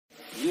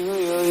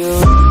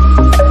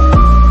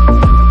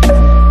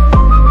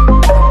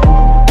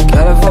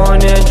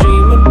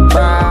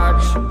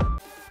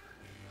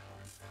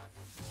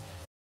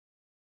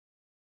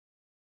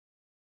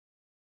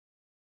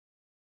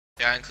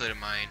Yeah, I included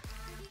mine.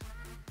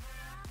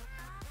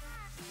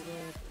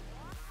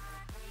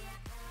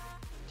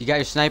 You got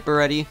your sniper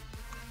ready,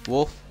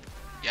 Wolf?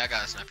 Yeah, I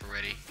got a sniper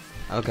ready.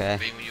 Okay.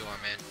 Wait when you are,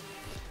 man.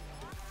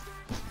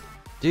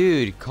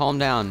 Dude, calm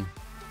down.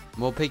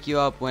 We'll pick you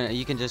up when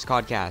you can just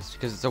codcast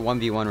because it's a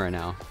 1v1 right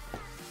now.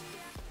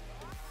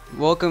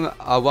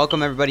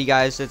 Welcome everybody,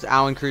 guys. It's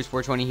Alan Cruz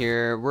 420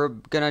 here. We're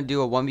gonna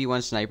do a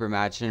 1v1 sniper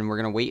match, and we're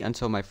gonna wait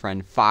until my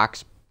friend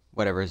Fox,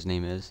 whatever his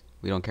name is.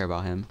 We don't care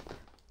about him.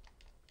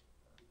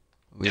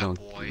 We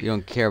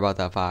don't care about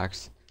that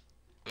Fox.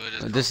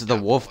 This is the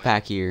wolf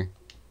pack here.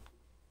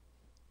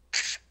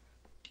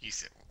 You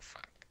said wolf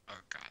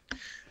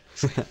pack.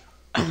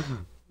 Oh god.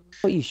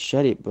 Oh, you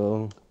shut it,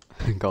 bro.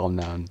 Calm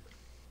down.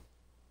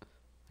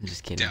 I'm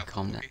just kidding. Dab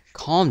Calm boy. down.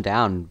 Calm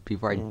down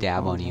before I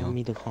dab on Don't tell you.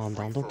 me to calm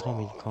down. Don't tell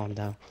me to calm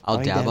down. I'll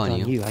I dab dabbed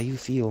on you. How you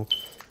feel?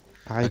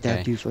 I Okay.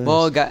 dabbed you first.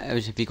 Well,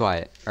 just be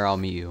quiet, or I'll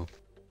meet you.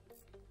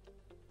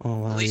 Oh,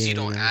 wow, At least you yeah,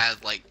 don't yeah.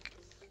 add like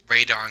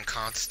radar and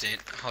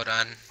constant. Hold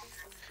on.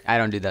 I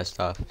don't do that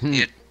stuff.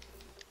 Yeah.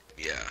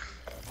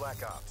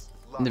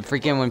 The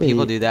freaking when people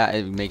Wait. do that,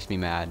 it makes me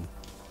mad.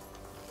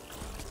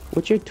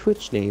 What's your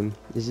Twitch name?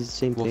 Is it the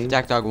same Wolf thing?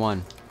 Attack Dog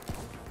 1.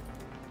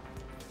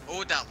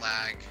 Oh, that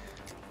lag.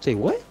 Say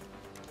what?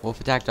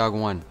 Wolf Attack Dog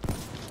 1.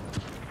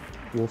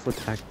 Wolf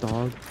Attack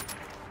Dog.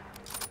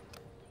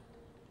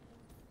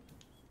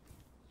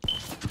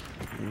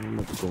 I'm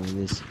about to go in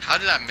this. How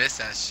did I miss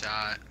that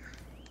shot?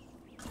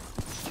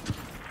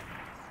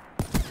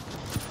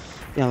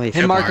 Yeah, wait.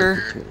 Hit fuck marker.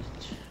 my Twitch.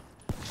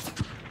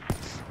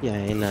 Yeah,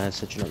 and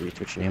such another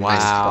Twitch name. Wow. I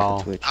forgot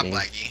the Twitch I'm name.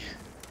 laggy.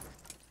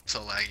 So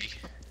laggy.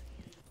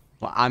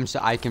 Well,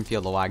 I can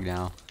feel the lag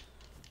now.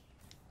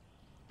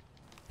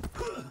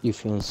 You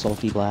feeling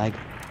salty, Blag?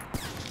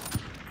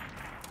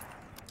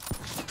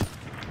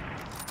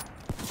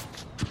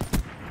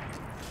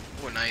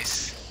 Oh,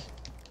 nice.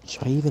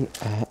 Should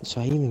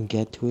I even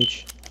get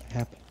Twitch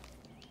app?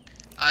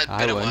 I I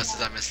bet it would. was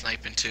since I've been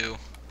sniping too.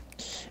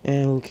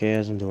 Eh, who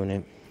cares? I'm doing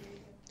it.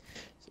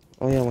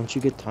 Oh yeah, once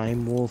you get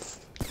Time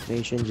Wolf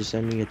Nation, just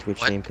send me your Twitch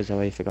What? name because I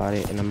already forgot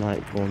it, and I'm not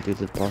going through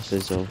the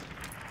process of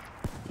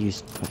you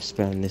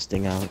spelling this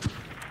thing out.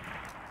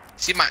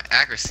 See my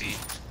accuracy.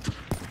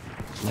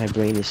 My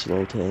brain is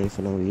slow today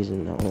for no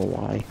reason. I don't know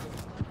why.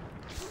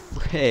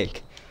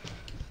 Frick.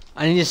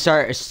 I need to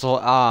start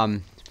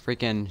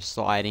freaking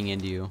sliding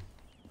into you.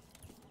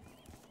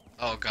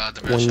 Oh god,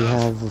 the When rush you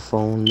off. have a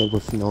phone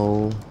with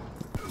no,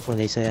 when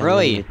they say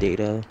Really? unlimited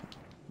data,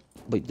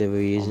 but there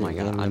really Oh isn't my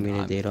God, unlimited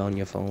I'm- data on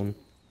your phone.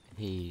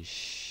 Hey,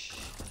 shh,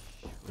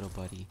 little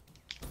buddy.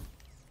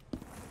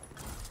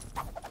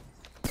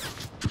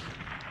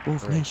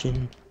 Wolf Alright.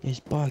 Nation is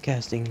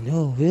broadcasting.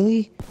 No,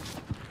 really?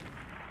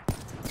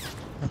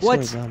 I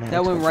What? swear to God, my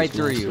That went Xbox right is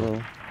mad through you.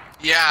 slow.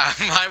 Yeah,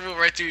 mine went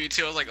right through you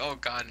too. I was like, oh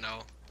god, no.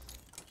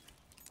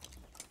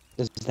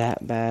 Is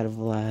that bad of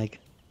a lag?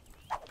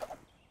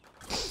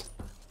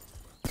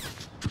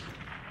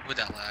 With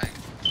that lag.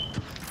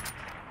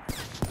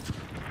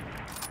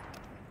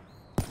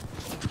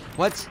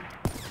 What?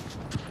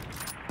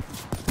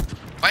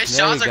 My There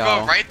shots are you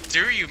going go. right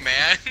through you,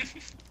 man.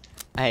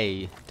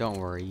 Hey, don't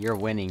worry, you're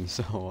winning,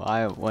 so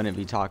I wouldn't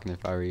be talking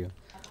if I were you.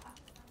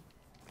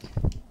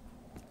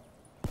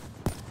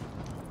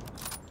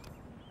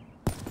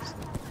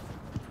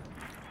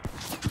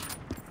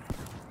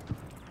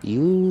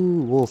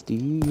 Wolf, do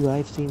you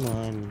live stream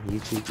on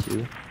YouTube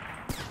too?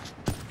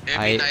 It'd be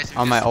I- nice if you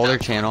on my just older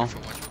stopped channel.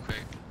 talking for once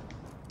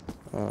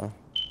real quick.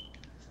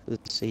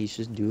 Let's say you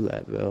should do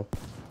that, bro.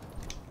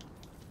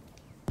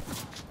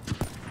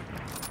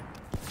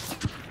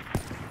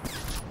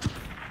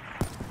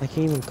 I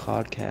can't even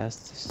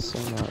codcast. This is so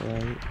not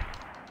right.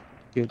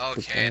 You're the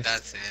Okay, best.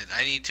 that's it.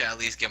 I need to at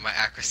least get my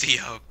accuracy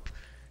up.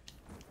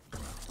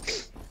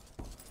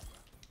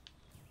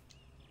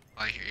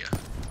 I hear ya.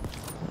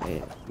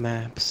 Right,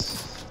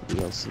 maps,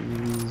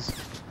 DLCs,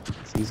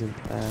 season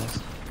pass.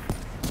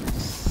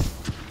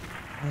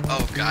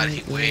 Oh god,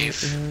 heat wave.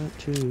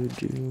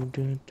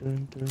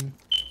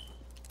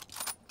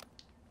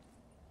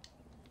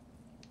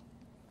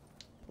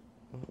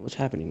 What's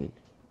happening?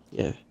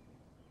 Yeah.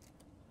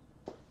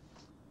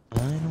 I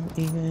don't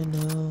even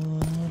know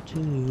what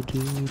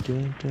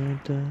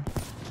to do.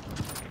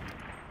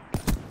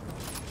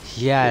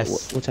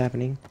 Yes. What's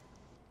happening?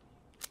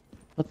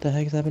 What the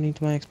heck is happening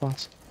to my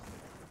Xbox?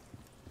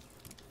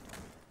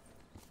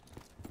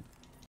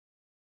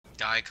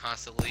 Die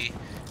constantly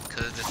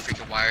because of this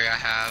freaking wire I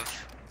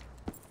have.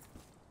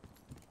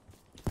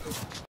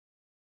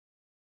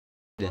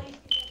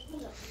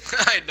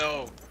 I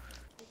know.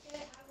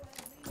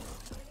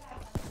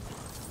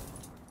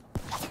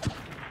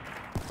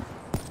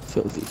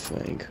 Filthy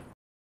Frank.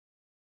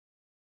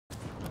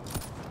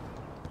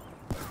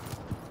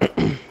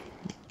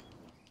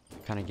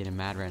 Kind of getting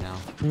mad right now.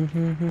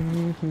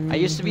 I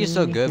used to be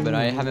so good, but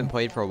I haven't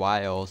played for a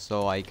while,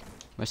 so like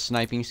my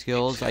sniping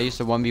skills, I used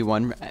to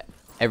 1v1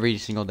 every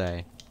single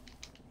day.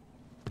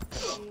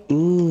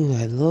 Ooh,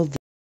 I love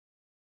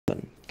that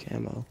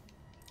camo.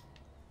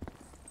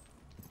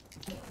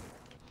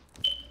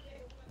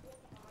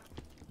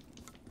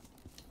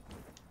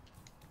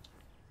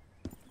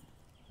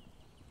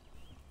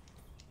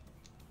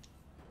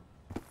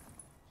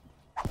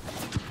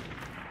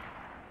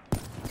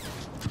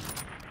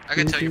 I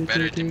can tell you're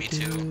better than me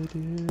too. Do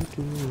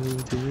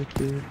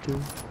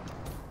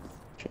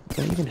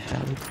I even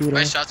have a Kuda?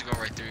 My shots go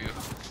right through you.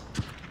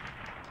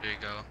 There you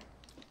go.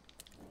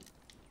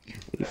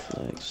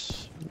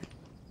 Reflex.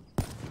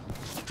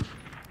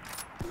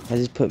 I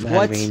just put mad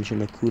What? range in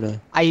the Kuda.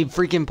 I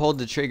freaking pulled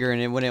the trigger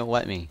and it wouldn't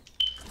let me.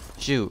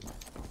 Shoot.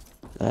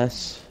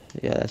 That's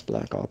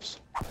Black Ops.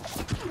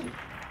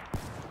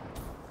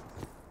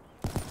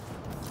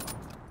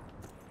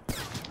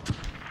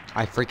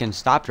 I freaking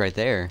stopped right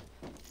there.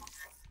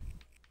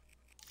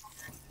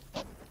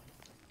 Yeah,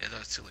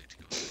 that's too late to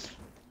go.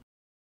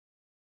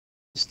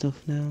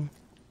 Stuff now.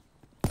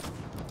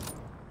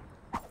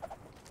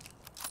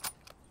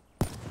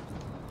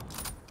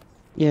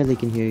 Yeah, they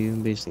can hear you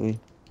basically.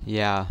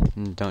 Yeah,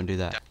 don't do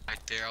that. Right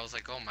there, I was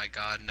like, oh my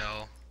god,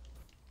 no.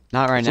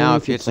 Not right It's now. only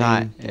If if you're it's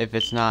not, playing. if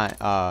it's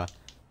not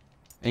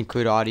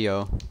include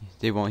audio,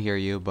 they won't hear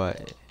you.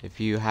 But if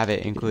you have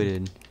it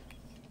included,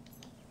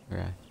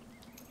 right.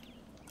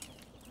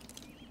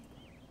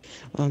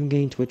 I'm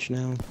getting Twitch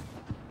now.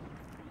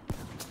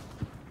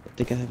 I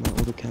think I have my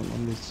old account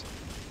on this.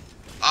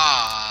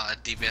 Ah,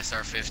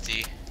 DBSR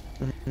 50.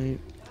 Right.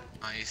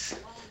 Nice.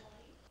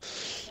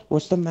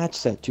 What's the match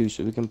set to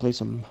so we can play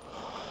some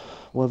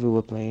whatever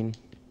we're playing?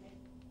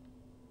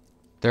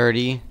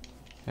 30.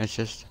 It's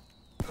just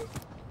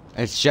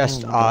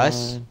Oh my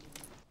us. God.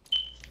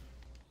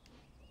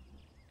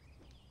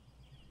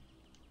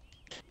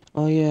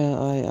 Oh yeah,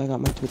 I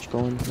got my Twitch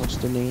going. What's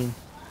the name?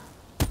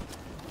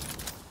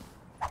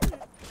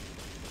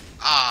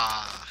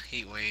 Ah,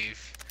 heat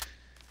wave.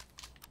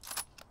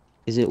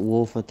 Is it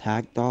Wolf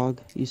Attack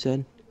Dog, you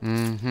said?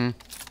 Mm-hmm.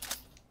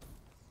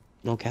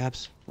 No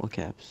caps? What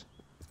caps?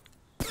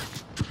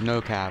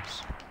 No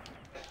caps.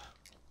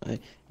 And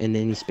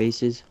any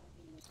spaces?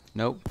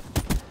 Nope.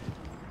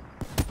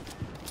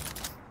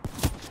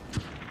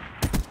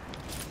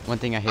 One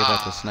thing I hate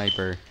about the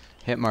sniper,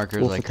 hit markers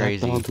Wolf like Attack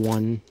crazy. Dog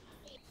 1.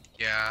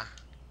 Yeah.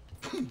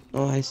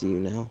 Oh, I see you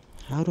now.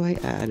 How do I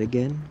add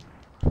again?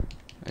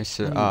 It's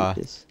How do I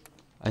do this?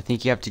 I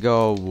think you have to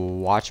go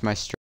watch my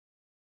stream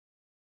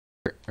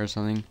or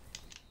something.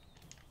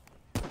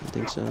 I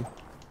think so.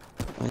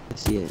 I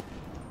see it.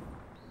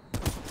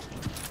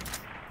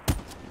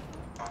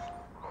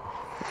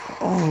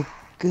 Oh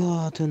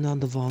god, turn down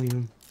the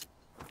volume.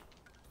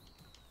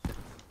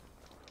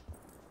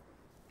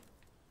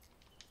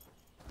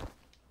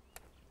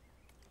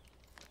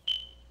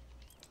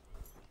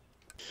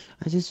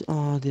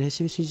 Did I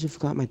seriously just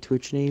forgot my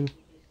Twitch name?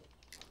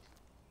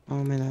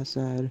 Oh man, that's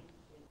sad.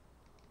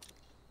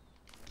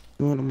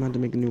 You know what, I'm going to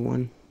make a new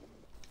one.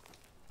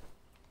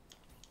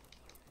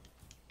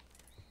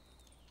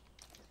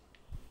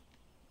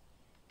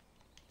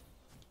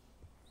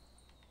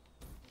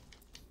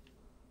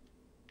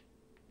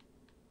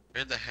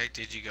 Where the heck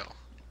did you go?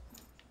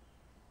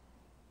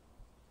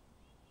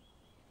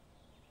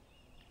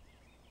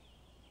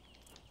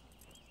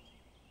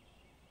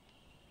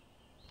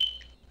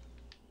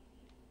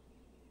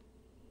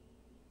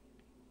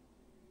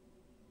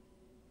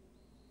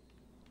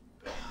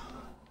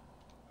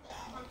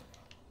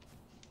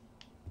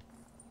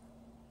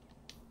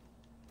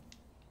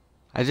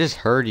 I just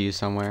heard you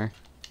somewhere.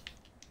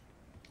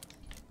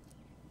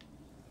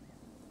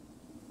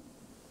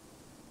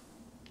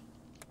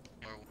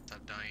 Or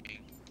without dying?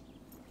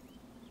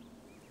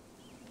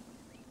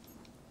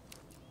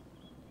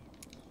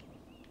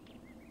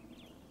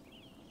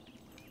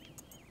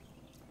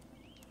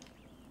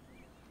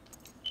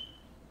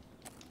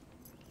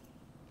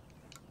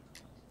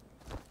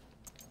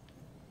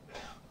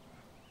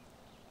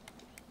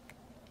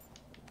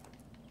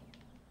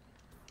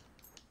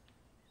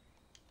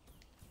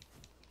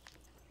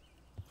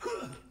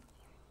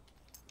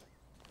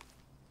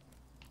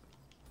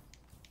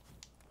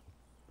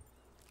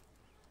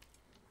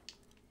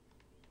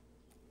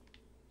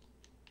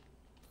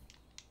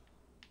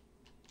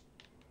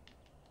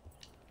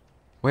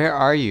 Where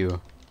are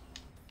you?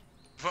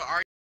 What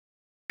are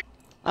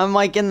I'm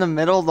like in the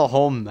middle of the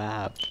whole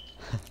map.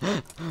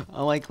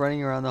 I'm like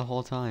running around the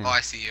whole time. Oh,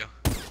 I see you.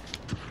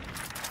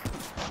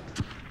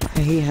 I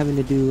hate having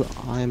to do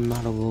I'm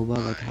not a robot,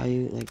 like how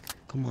you, like,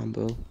 come on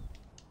bro.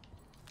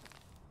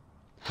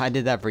 I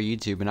did that for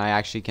YouTube, and I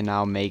actually can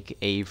now make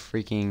a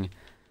freaking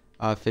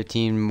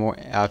 15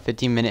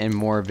 minute and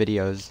more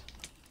videos.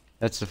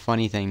 That's the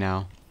funny thing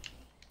now.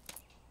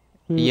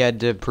 You had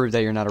to prove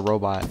that you're not a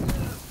robot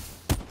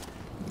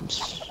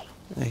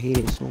I hate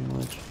it so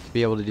much. to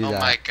be able to do Oh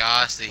that. my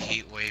gosh, the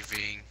heat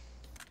waving.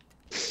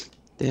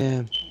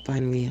 Damn,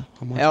 finally,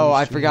 I'm watching Oh, the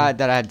I stream. forgot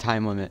that I had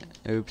time limit.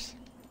 Oops.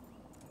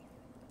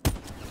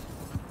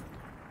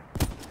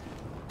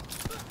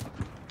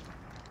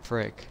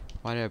 Frick.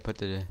 Why did I put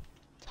the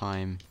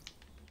time?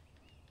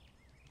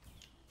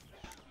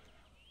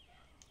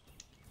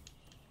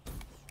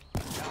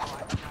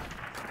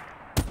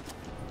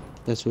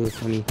 That's really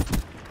funny.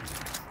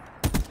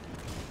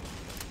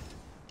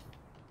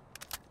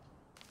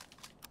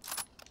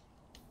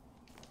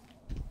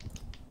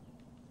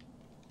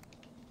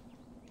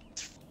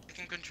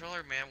 Freaking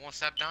controller, man, won't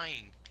stop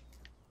dying.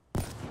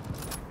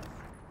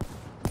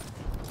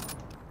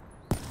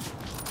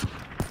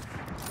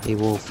 Hey,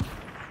 Wolf.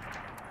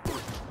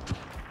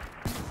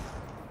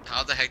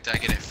 How the heck did I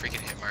get a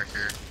freaking hit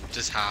marker?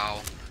 Just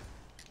how?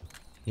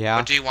 Yeah.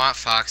 What do you want,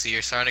 Foxy?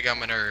 You're starting to get on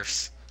my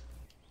nerves.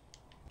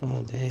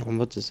 Oh, dang. I'm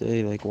about to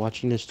say, like,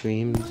 watching the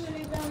streams.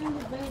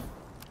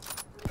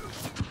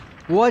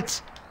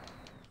 What?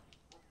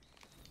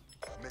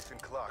 Mission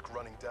clock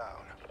running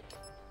down.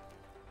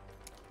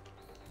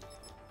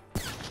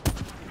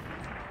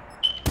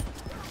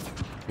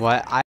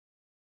 What? I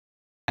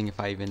if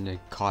I even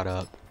caught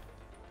up.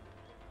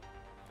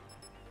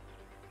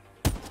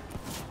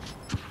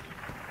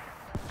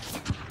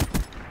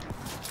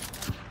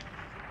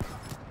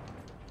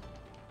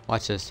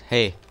 Watch this.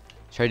 Hey,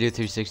 try to do a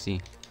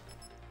 360.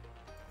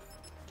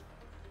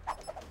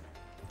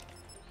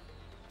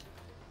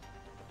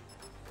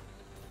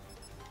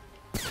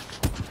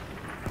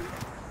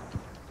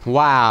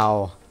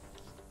 Wow.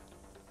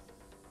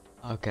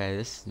 Okay,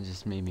 this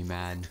just made me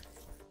mad.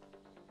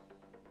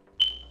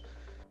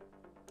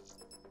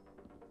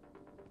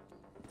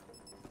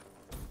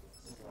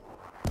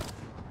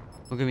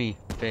 Look at me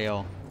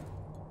fail.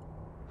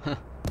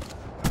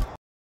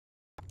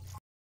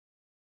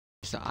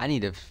 So I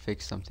need to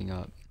fix something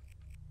up.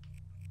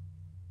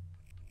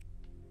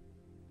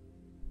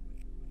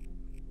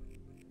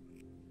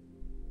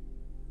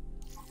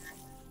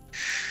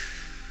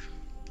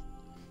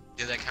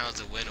 Did that count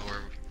as a win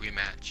or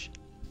rematch?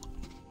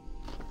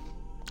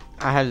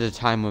 I had the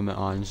time limit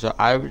on, so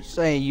I would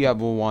say you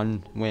have a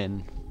 1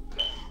 win.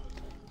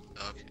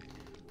 Okay.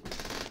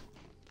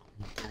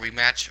 A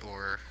rematch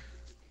or...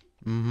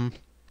 Mm-hmm.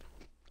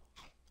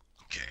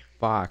 Okay.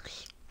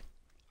 Fox.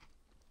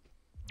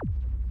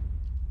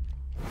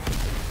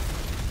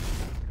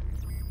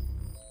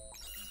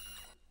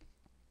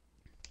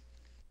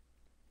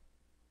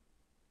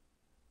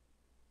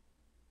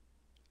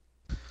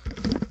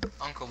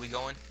 Uncle, we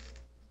going?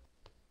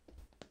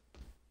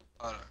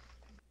 Hold on.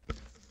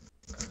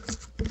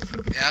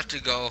 I have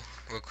to go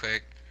real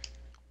quick.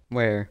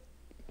 Where?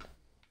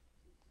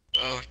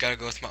 Oh, gotta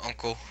go with my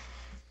uncle.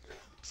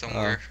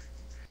 Somewhere.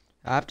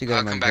 I have to go I'll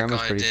to my come back grandma's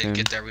on and pretty soon.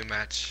 get that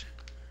rematch.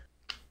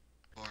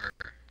 Or...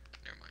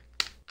 Never mind.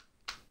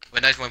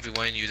 But nice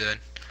 1v1 you then.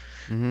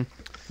 Mm-hmm.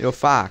 Yo,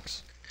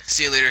 Fox.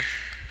 See you later.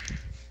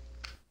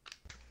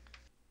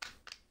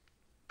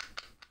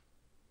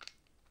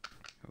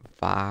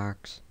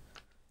 Fox.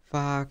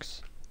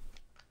 Fox.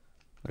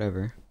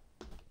 Whatever.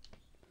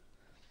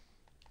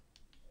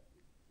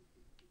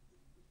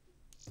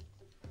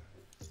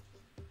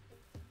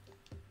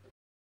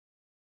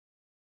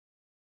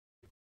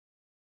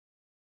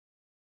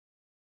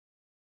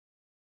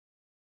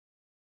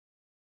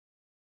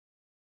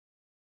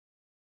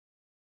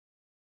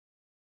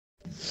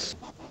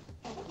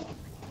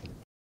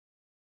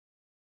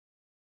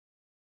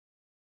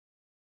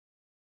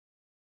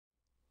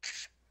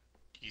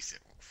 You said,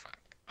 well, fuck.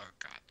 Oh,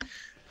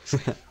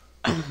 God.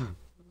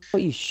 Oh,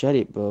 you shut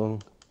it, bro.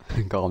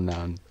 Calm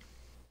down.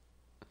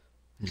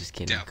 I'm just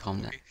kidding. Dab Calm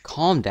on down. me.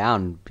 Calm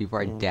down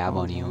before I Don't dab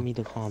on tell you. me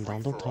to calm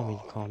down. Don't tell me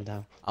to calm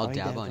down. I'll I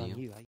dab dabbed on you.